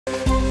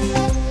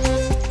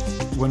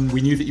when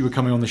we knew that you were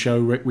coming on the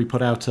show, we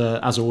put out,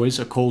 as always,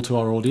 a call to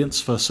our audience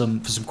for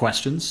some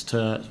questions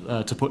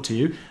to put to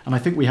you. And I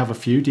think we have a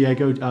few.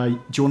 Diego, do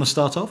you want to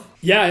start off?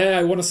 Yeah,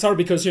 I want to start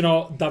because,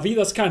 David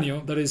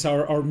Ascanio, that is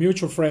our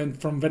mutual friend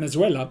from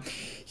Venezuela,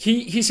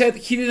 he said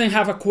he didn't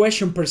have a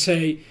question per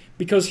se,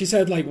 because he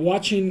said like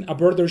watching a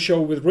birder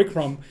show with Rick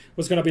Prum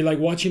was going to be like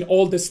watching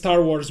all the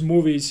Star Wars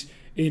movies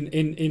in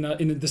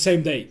the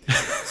same day.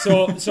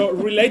 So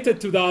related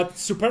to that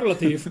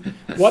superlative,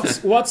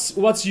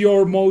 what's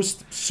your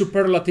most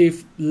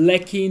superlative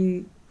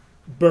lacking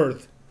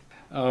bird?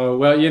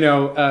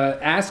 Well,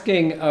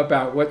 asking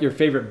about what your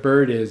favorite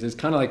bird is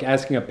kind of like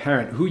asking a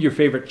parent who your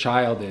favorite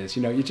child is.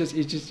 You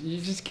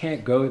just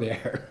can't go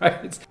there,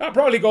 right? I'll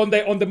probably go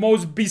on the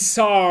most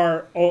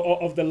bizarre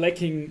of the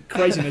lacking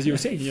craziness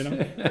you've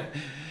seen.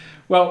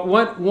 Well,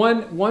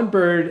 one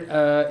bird,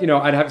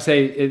 I'd have to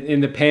say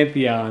in the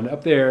pantheon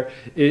up there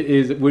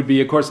would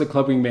be, of course, the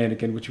club-winged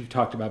manakin, which we've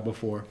talked about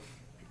before.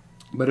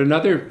 But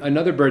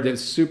another bird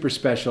that's super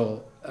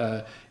special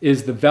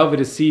is the velvet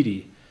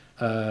Asidy,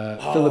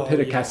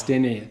 Philippida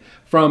castania,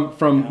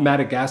 from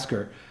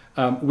Madagascar,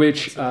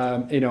 which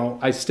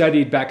I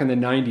studied back in the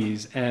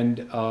 90s,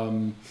 and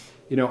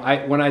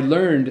when I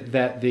learned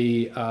that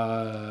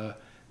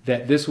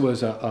that this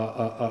was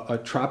a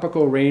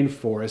tropical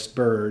rainforest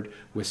bird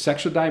with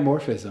sexual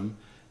dimorphism,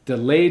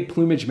 delayed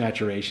plumage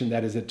maturation,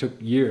 that is, it took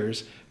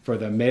years for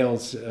the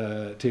males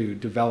to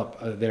develop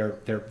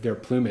their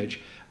plumage.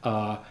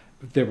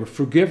 They were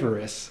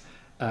frugivorous.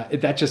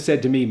 That just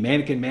said to me,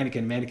 manakin.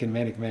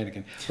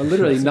 But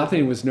literally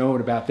nothing was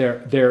known about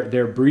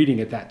their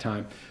breeding at that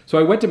time. So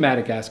I went to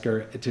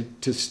Madagascar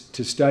to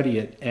study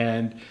it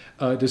and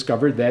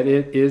discovered that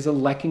it is a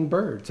lekking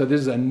bird. So this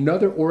is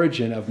another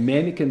origin of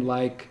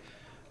manakin-like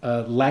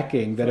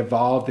lekking that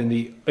evolved in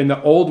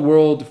the old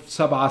world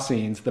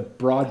suboceans, the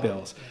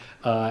broadbills,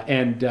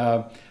 and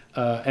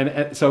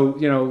so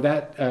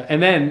that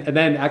and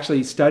then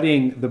actually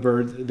studying the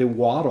bird, the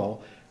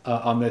wattle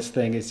on this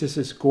thing is just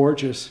this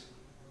gorgeous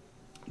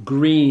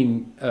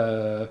green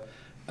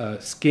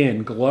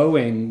skin,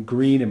 glowing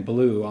green and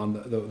blue on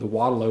the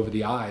wattle over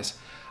the eyes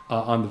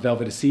on the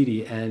velvet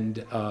Asidy,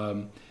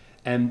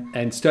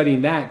 and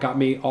studying that got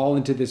me all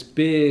into this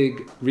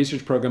big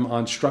research program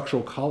on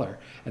structural color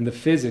and the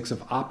physics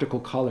of optical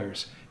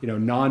colors,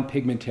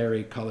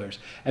 non-pigmentary colors.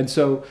 And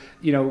so,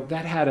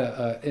 that had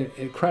an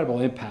incredible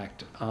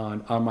impact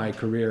on my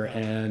career.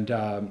 And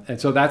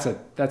so that's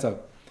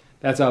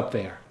up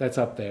there.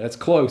 That's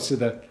close to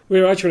the...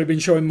 We've actually been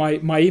showing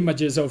my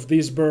images of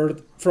this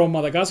bird from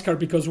Madagascar,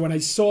 because when I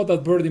saw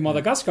that bird in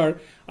Madagascar,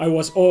 I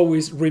was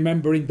always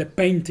remembering the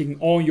painting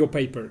on your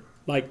paper,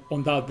 like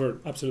on that bird.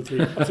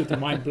 Absolutely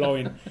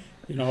mind-blowing.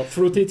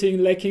 Fruit-eating,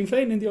 lekking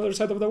thing in the other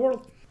side of the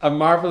world. A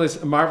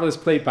marvelous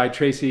plate by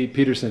Tracy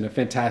Peterson, a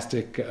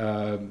fantastic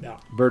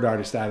bird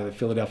artist out of the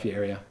Philadelphia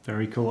area.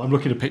 Very cool. I'm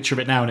looking at a picture of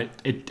it now, and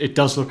it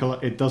does look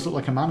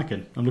like a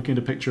mannequin. I'm looking at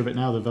a picture of it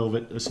now, the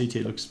velvet Asidy.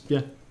 It looks,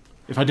 yeah.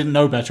 If I didn't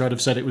know better, I'd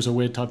have said it was a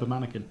weird type of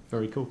mannequin.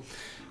 Very cool.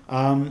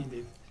 I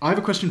have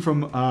a question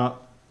from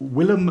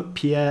Willem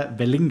Pierre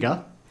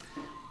Velinga,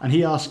 and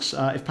he asks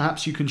if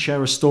perhaps you can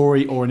share a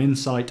story or an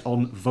insight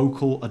on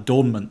vocal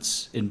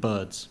adornments in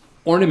birds.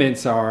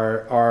 Ornaments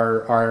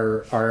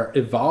are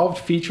evolved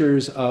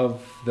features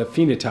of the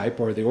phenotype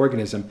or the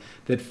organism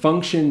that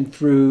function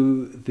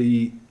through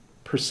the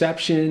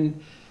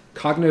perception,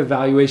 cognitive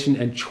evaluation,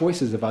 and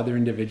choices of other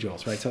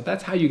individuals, right? So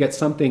that's how you get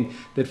something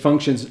that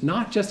functions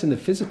not just in the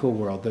physical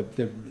world,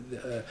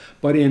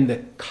 but in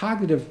the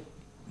cognitive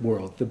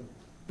world, the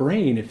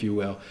brain, if you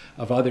will,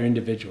 of other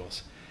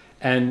individuals.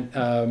 And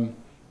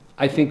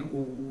I think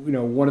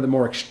one of the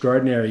more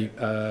extraordinary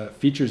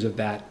features of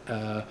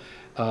that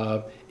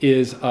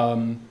is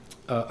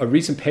a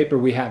recent paper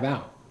we have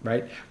out,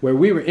 right, where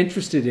we were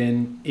interested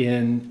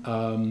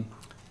in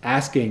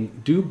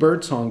asking, do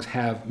bird songs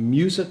have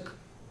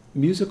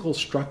musical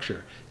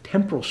structure,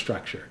 temporal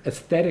structure,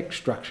 aesthetic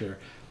structure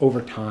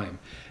over time?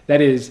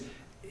 That is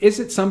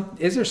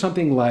there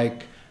something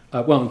like,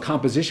 in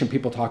composition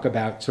people talk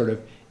about sort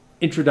of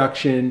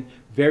introduction,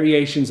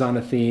 variations on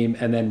a theme,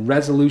 and then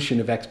resolution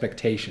of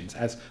expectations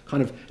as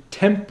kind of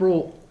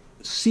temporal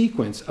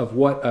sequence of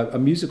what a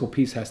musical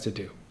piece has to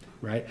do,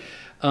 right?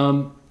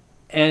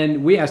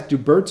 And we asked, do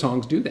bird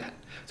songs do that?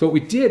 So what we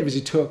did was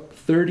we took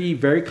 30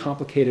 very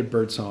complicated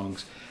bird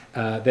songs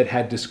that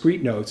had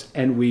discrete notes,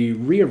 and we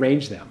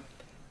rearranged them.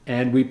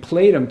 And we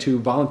played them to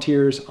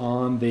volunteers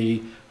on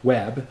the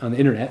web, on the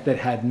internet, that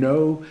had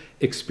no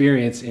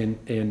experience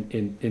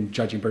in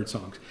judging bird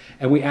songs.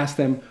 And we asked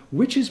them,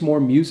 which is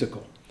more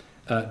musical,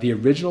 the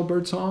original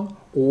bird song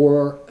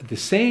or the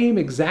same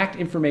exact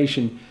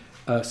information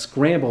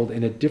scrambled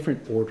in a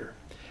different order?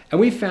 And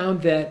we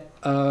found that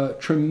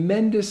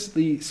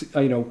tremendously,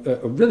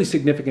 a really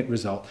significant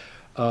result,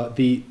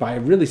 by a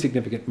really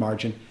significant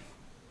margin,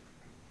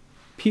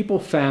 people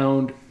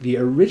found the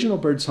original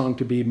bird song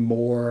to be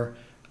more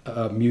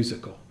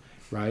musical.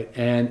 right?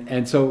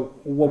 And so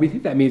what we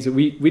think that means that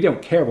we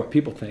don't care what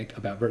people think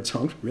about bird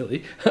songs,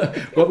 really.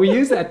 But we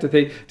use that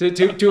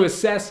to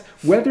assess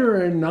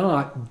whether or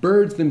not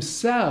birds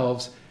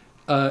themselves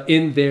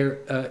in their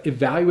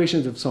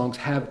evaluations of songs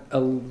have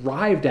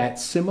arrived at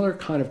similar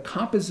kind of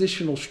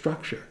compositional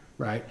structure,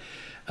 right?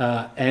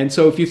 And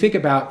so if you think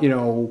about,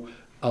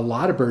 a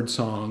lot of bird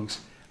songs,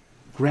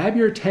 grab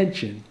your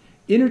attention,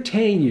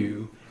 entertain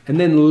you, and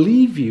then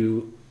leave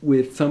you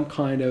with some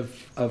kind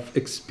of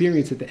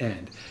experience at the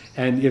end.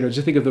 And,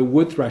 just think of the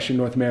wood thrush in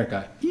North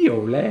America,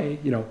 ee-ole,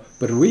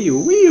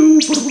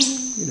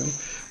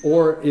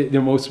 or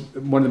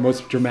one of the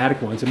most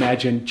dramatic ones,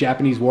 imagine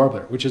Japanese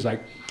warbler, which is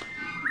like,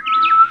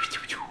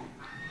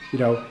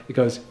 it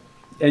goes,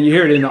 and you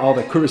hear it in all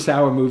the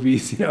Kurosawa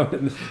movies, in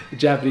the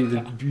Japanese,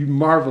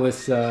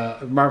 marvelous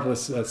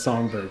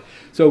songbird.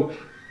 So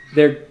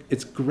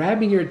it's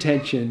grabbing your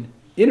attention,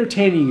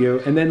 entertaining you,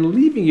 and then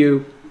leaving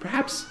you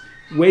perhaps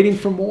waiting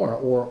for more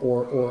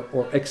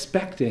or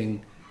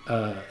expecting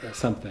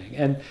something.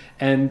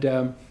 And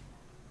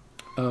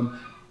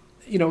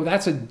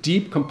that's a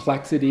deep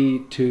complexity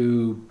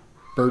to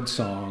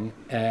birdsong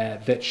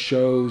that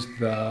shows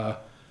the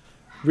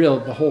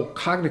whole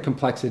cognitive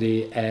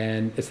complexity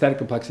and aesthetic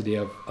complexity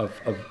of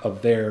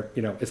their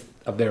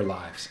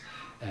lives.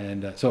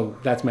 And so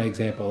that's my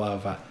example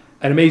of an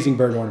amazing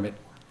bird ornament.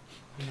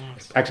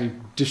 Nice. Actually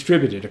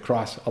distributed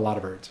across a lot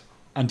of birds.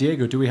 And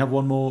Diego, do we have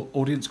one more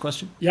audience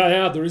question?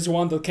 Yeah, there is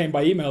one that came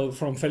by email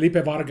from Felipe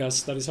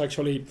Vargas that is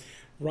actually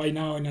right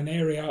now in an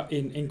area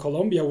in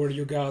Colombia where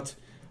you got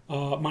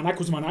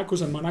Manacus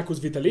manacus and Manacus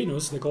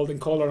vitellinus, the golden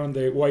collar and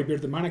the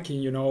white-bearded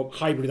manakin,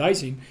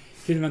 hybridizing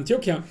here in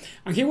Antioquia.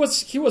 And he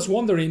was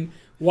wondering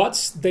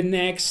what's the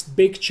next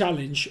big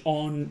challenge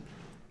on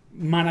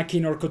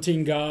manakin or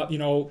cotinga,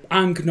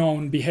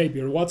 unknown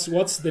behavior.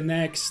 What's the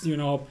next,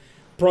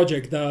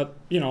 project that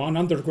an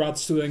undergrad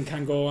student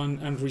can go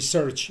and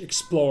research,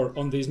 explore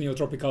on these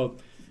neotropical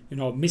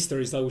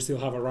mysteries that we still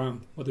have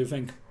around? What do you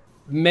think?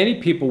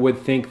 Many people would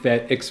think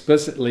that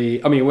explicitly,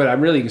 what I'm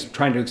really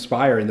trying to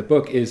inspire in the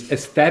book is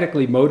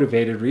aesthetically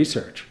motivated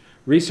research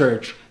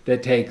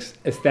that takes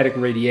aesthetic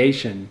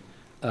radiation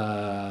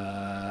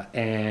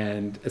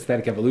and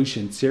aesthetic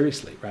evolution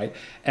seriously, right?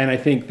 And I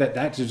think that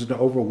that's just an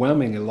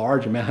overwhelming and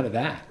large amount of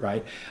that,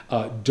 right?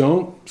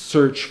 Don't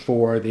search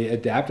for the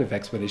adaptive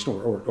explanation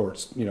or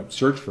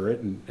search for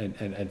it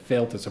and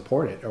fail to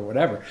support it or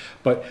whatever.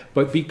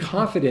 But be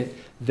confident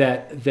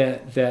that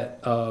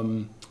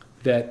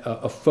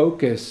a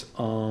focus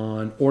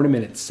on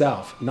ornament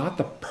itself, not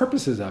the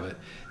purposes of it,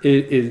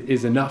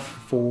 is enough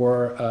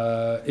for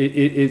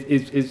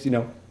is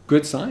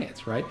good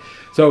science, right?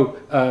 So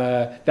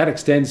that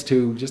extends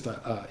to just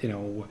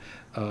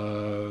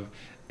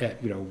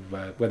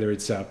whether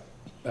it's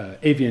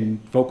avian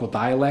vocal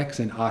dialects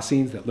and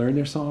Oscenes that learn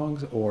their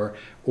songs, or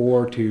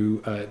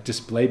to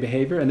display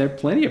behavior. And there are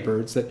plenty of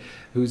birds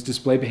whose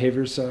display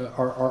behaviors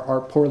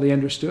are poorly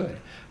understood.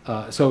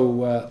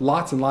 So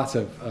lots and lots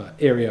of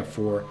area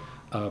for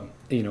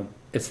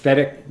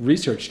aesthetic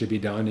research to be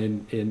done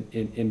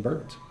in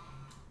birds.